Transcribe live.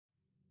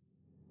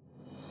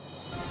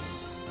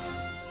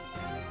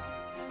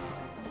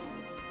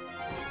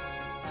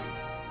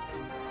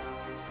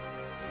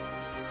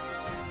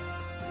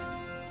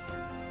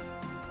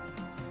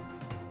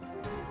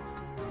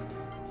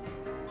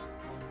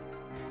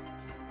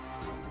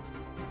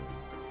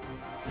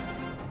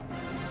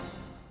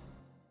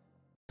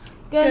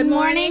Good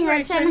morning,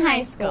 Richland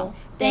High School.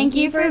 Thank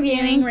you for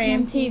viewing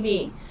RAM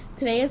TV.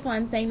 Today is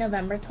Wednesday,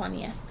 November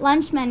 20th.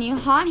 Lunch menu: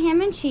 hot ham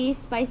and cheese,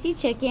 spicy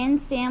chicken,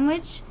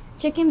 sandwich,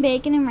 chicken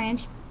bacon, and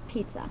ranch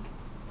pizza.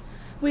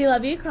 We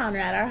Love You,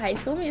 Conrad. Our high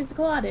school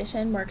musical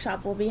audition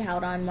workshop will be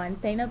held on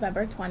Wednesday,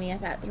 November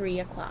 20th at 3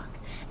 o'clock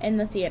in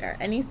the theater.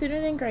 Any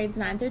student in grades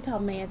 9 through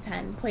 12 may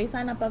attend. Please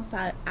sign up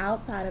outside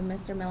of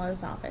Mr.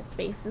 Miller's office.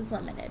 Space is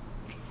limited.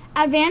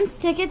 Advanced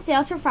ticket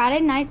sales for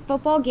Friday night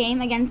football game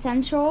against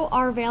Central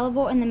are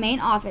available in the main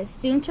office.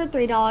 Students are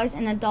 $3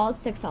 and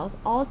adults $6.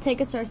 All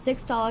tickets are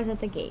 $6 at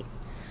the gate.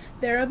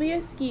 There will be a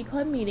ski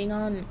club meeting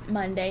on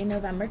Monday,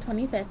 November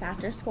 25th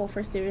after school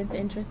for students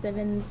interested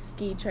in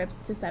ski trips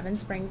to Seven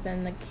Springs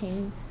and the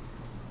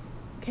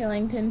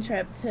Killington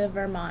trip to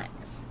Vermont.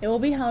 It will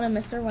be held in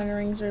Mr.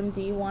 Wintering's room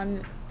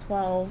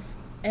D112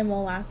 and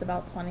will last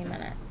about 20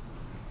 minutes.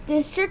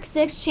 District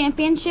 6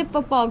 Championship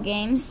Football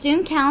Game.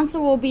 Student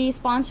Council will be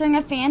sponsoring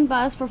a fan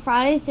bus for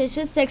Friday's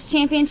District 6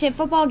 Championship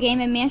Football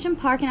Game in Mansion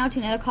Park in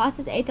Altoona. The cost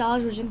is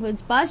 $8, which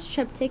includes bus,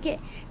 trip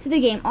ticket to the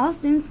game. All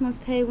students must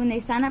pay when they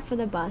sign up for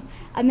the bus.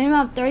 A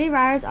minimum of 30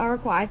 riders are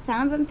required.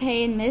 Sign up and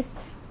pay in Miss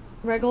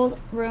Riggle's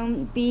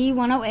room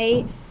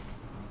B108,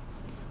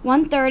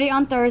 1:30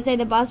 on Thursday.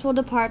 The bus will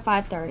depart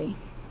 5:30.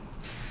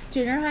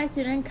 Junior high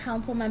student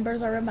council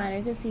members are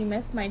reminded to see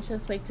Miss Mike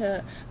this week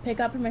to pick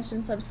up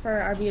permission slips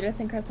for Arbutus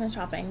and Christmas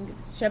shopping.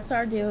 Ships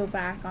are due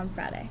back on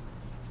Friday.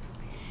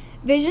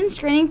 Vision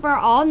screening for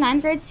all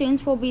 9th grade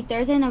students will be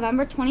Thursday,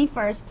 November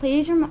 21st.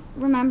 Please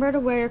remember to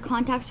wear your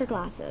contacts or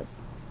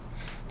glasses.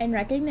 In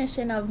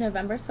recognition of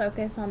November's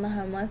focus on the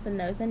homeless and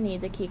those in need,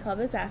 the Key Club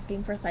is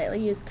asking for slightly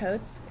used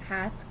coats,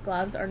 hats,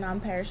 gloves, or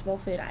non-perishable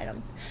food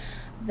items.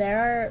 There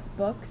are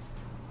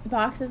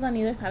boxes on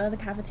either side of the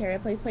cafeteria.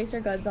 Please place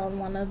your goods on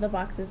one of the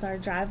boxes. Our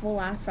drive will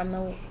last from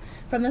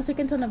this week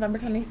until November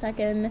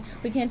 22nd.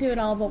 We can't do it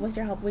all, but with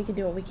your help, we can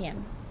do what we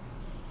can.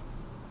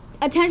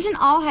 Attention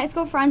all high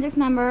school forensics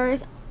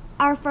members.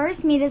 Our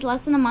first meet is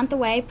less than a month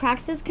away.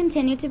 Practices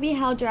continue to be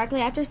held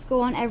directly after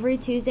school on every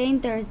Tuesday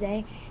and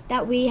Thursday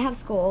that we have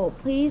school.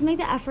 Please make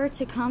the effort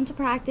to come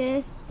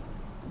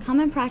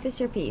and practice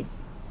your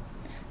piece.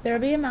 There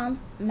will be a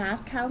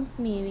math counts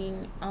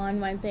meeting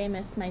on Wednesday in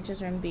Miss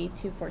Mitchell's room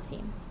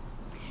B214.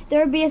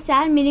 There will be a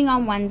SAD meeting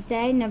on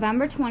Wednesday,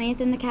 November 20th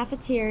in the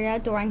cafeteria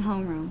during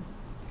homeroom.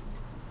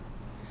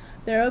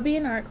 There will be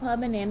an art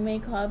club and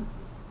anime club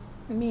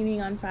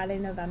meeting on Friday,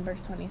 November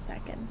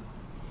 22nd.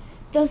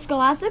 The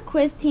Scholastic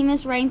Quiz team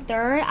is ranked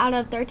 3rd out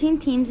of 13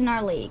 teams in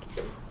our league.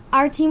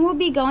 Our team will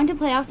be going to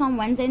playoffs on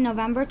Wednesday,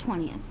 November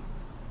 20th.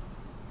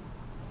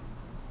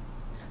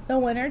 The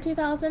Winter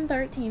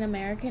 2013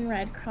 American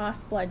Red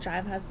Cross Blood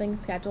Drive has been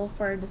scheduled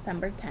for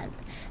December 10th.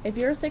 If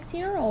you are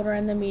 16 or older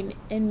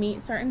and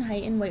meet certain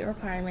height and weight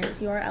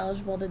requirements, you are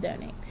eligible to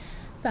donate.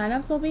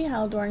 Sign-ups will be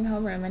held during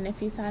homeroom, and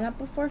if you sign up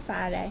before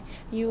Friday,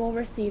 you will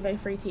receive a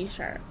free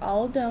t-shirt.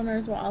 All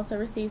donors will also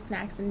receive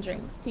snacks and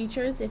drinks.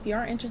 Teachers, if you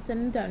are interested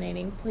in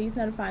donating, please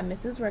notify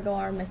Mrs. Riggle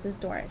or Mrs.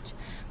 Dorich.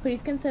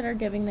 Please consider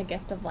giving the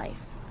gift of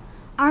life.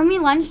 Army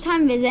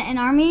lunchtime visit. An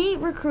Army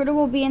recruiter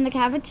will be in the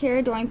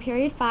cafeteria during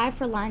period 5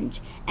 for lunch.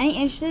 Any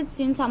interested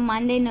students on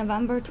Monday,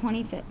 November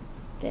 25th.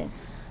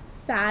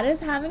 SAD is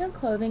having a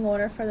clothing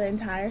order for the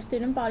entire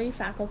student body,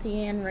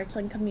 faculty, and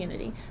Richland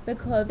community. The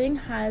clothing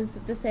has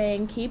the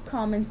saying, "Keep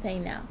calm and say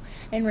no,"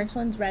 in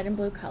Richland's red and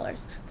blue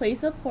colors. Please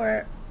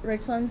support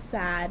Richland's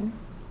SAD,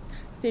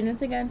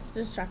 Students Against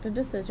Destructive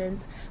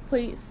Decisions.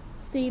 Please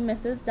see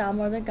Mrs.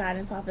 Delmore, the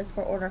guidance office,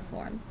 for order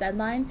forms.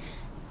 Deadline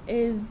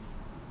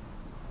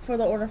for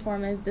the order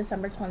form is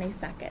December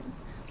 22nd.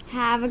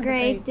 Have a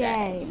great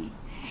day.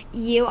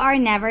 You are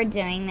never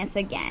doing this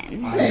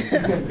again.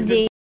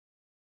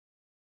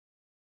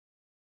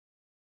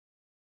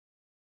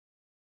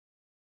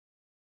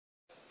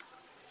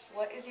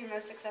 What is your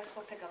most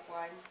successful pickup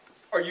line?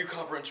 Are you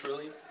Copperance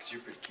really? Because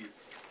you're pretty cute.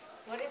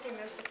 What is your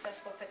most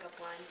successful pickup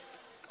line?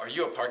 Are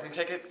you a parking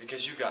ticket?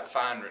 Because you got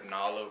fine written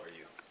all over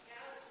you.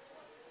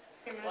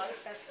 Your most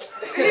successful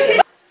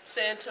pickup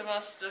Santa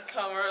must have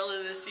come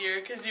early this year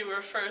because you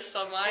were first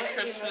on my What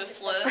is your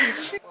Christmas most list.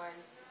 successful one?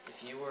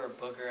 If you were a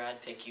booger,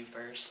 I'd pick you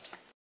first.